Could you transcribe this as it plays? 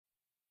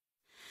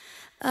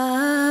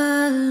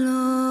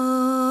Aloha,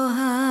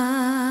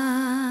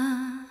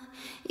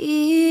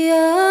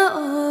 ia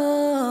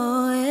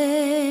oe,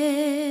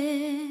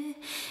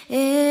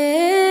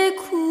 e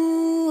ku,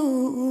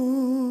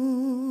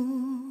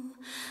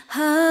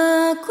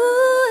 haku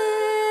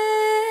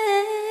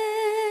e,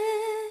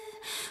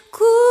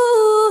 ku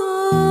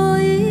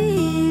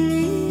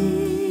oili,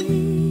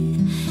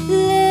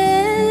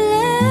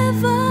 lele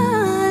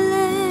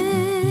vale,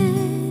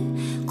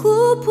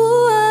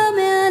 kupua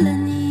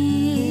mealani.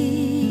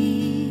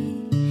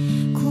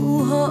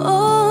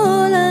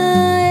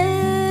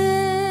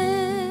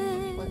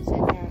 What's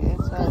in here?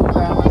 It's a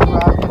grandma's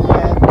rocket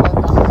bed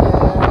lipstick.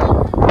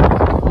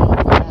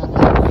 And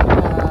then we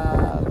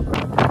have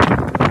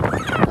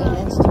an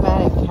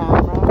Instamatic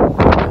camera.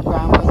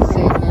 Grandma's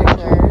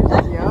signatures.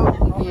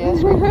 Yep. He has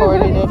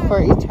recorded it for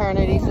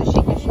eternity so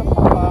she can show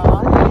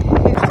on.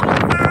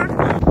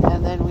 And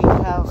then we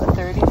have a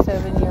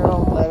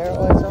 37-year-old letter.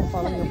 Oh, it's all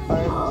falling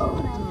apart.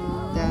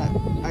 That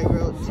I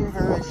wrote to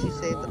her, and she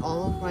saved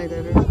all of my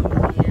letters from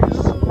the years.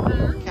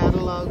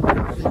 Catalog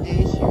the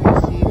day she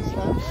receives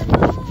them,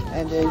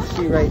 and then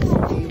she writes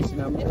page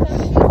numbers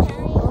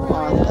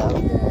on them.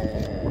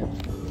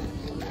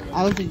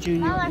 I was a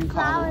junior in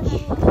college.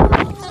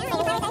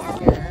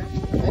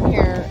 And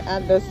here,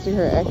 add this to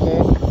her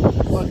eke.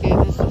 Okay,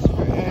 this is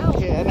for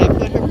eke, and I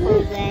put her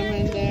program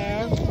in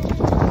there,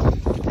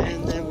 and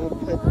then we'll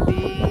put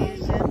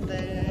these in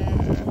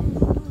there.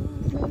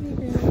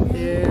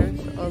 There's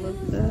all of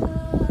the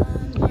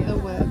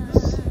webs.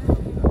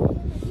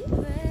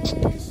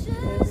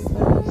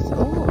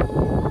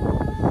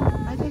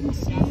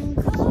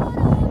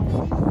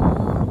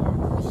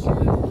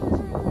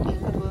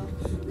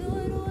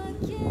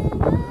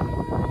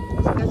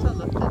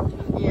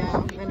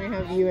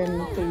 You and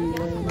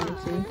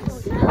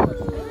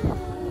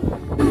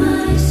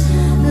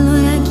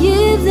Lord, I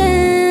give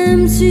them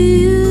to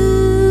you.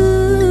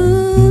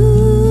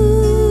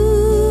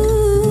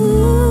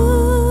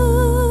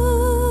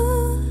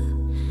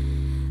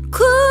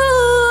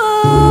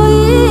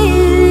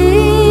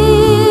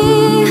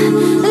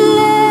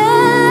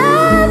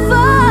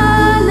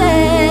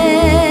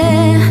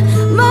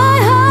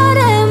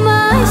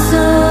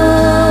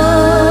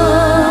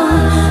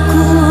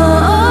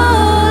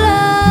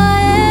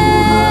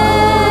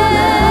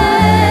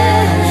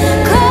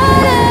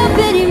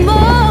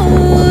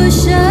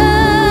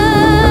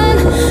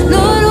 No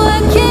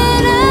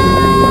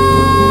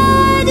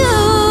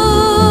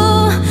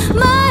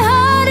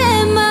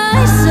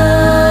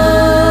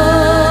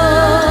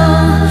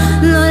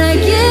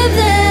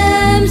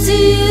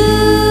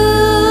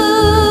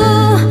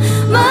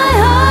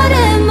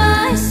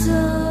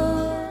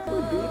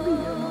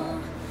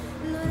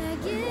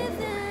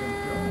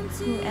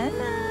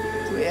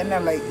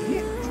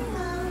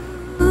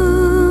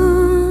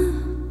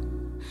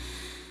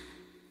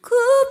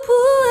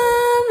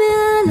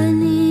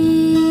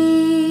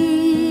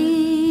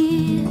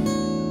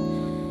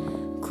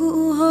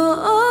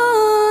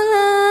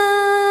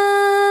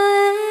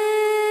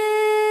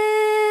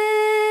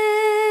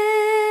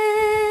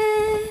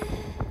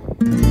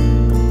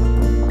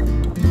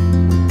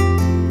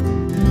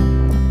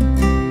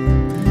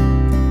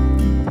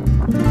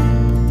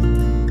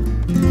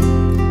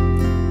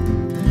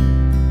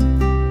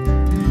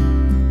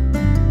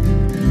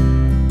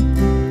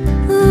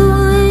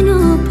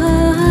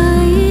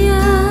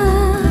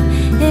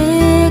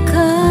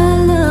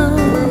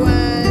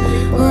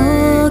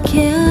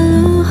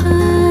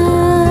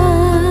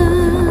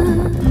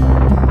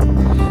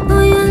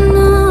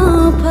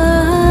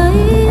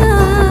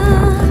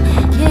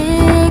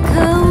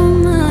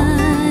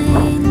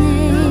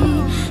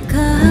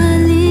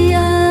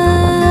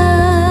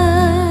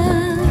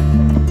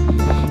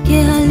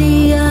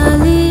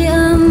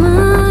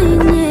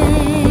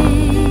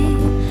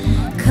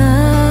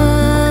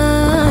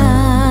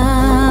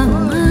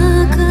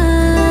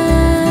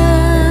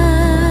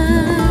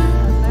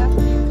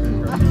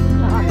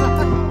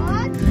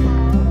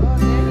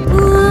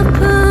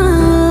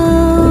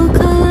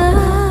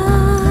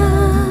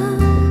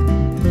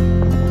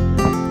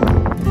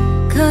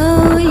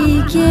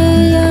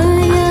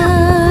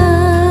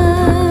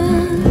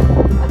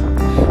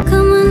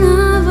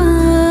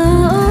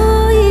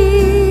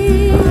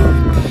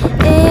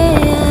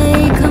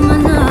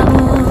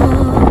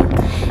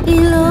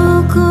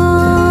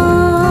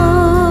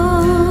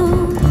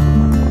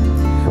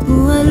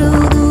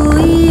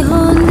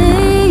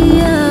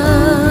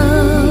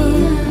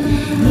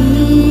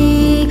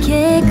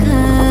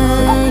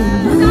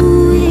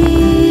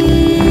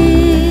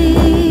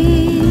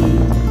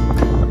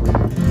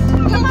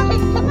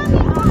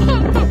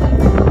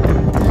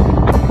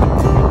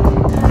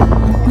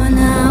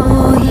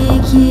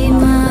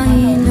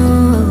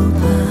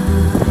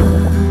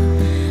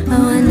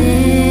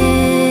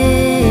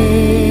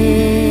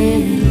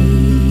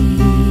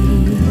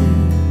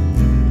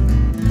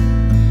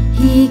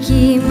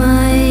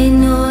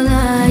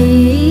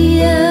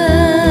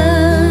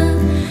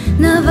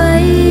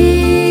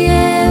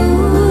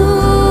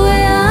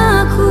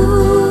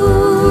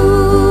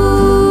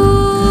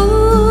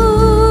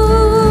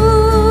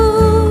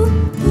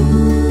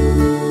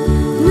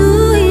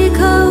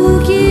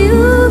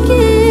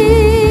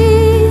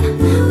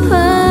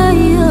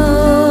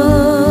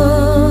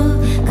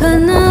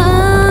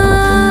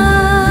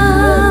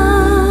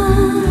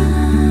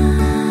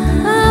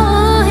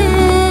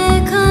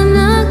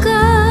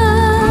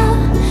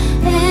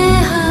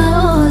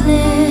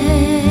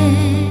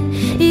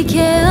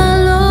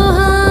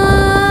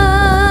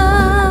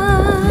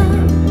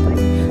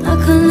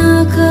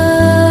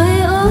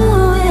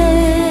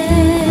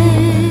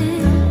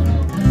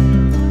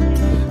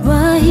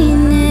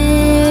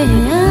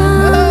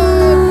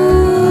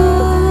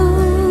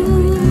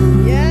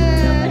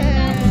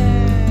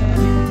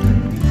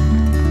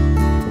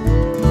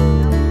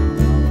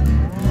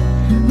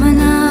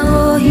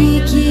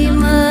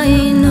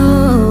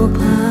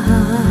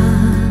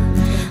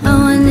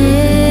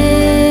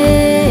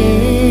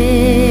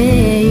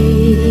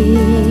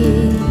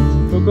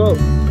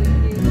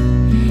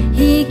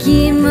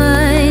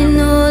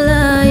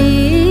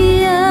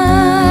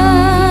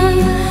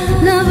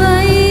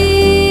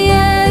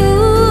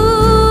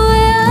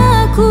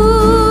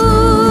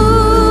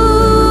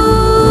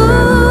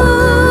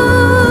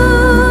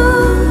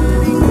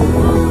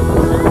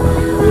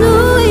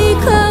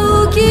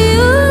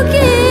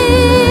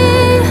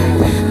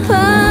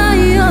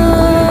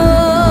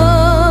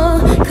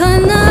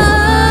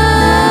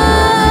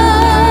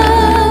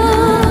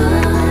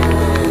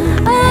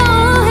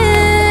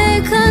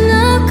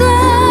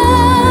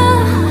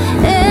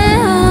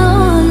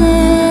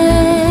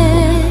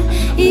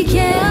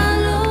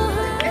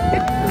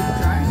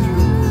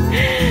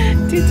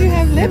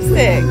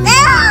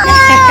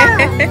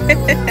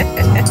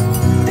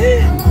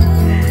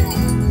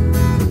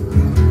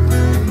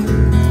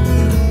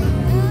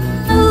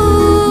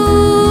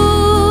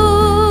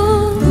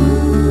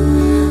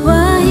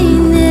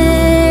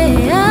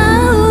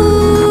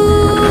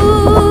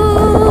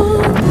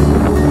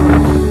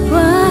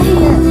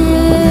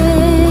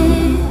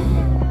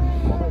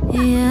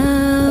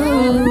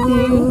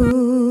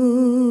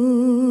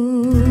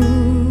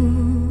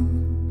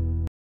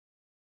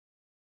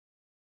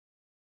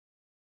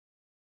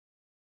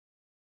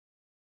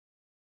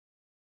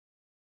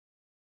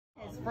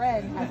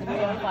friend has a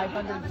bill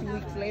 500 2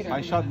 weeks later.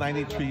 I shot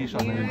 93, you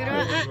shot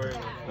 93.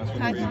 That's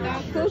what we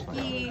did.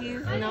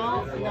 Cookies.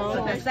 No,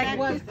 The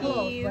second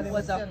cookies. one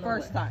was the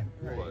first time.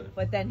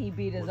 But then he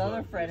beat his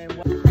other friend and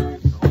won.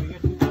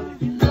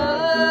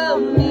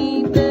 Love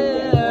me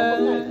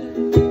better,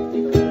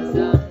 because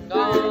I'm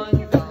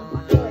gone,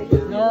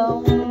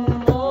 no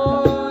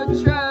more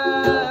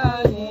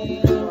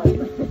trying,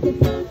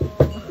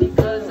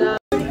 because I'm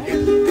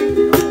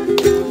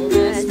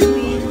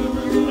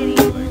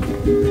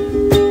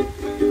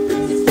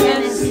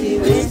Tennessee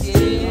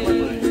whiskey.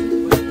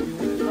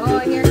 Oh,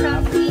 here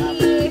comes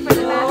me for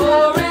the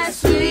back.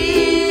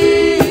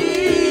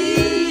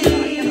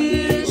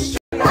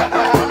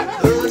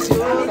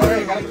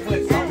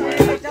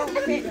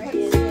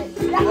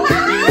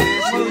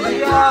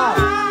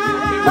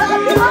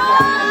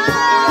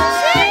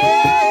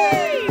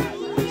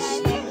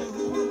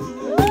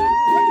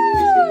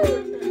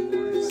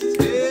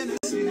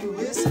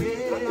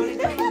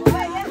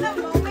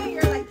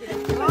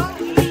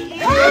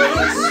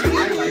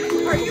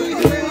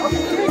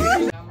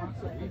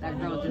 That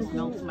girl just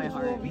melts my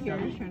heart.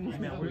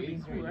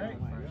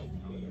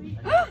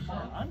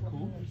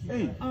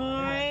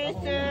 I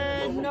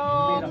said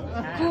no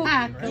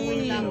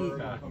cookies.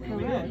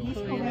 He's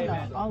coming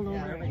all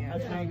over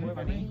again. Look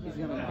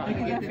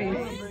at that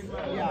face.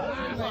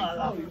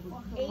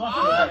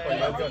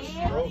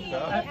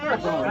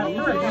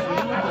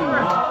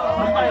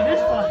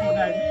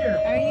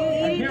 Are you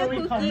eating the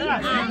cookie?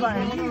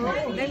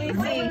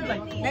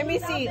 Let me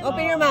see.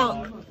 Open your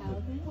mouth.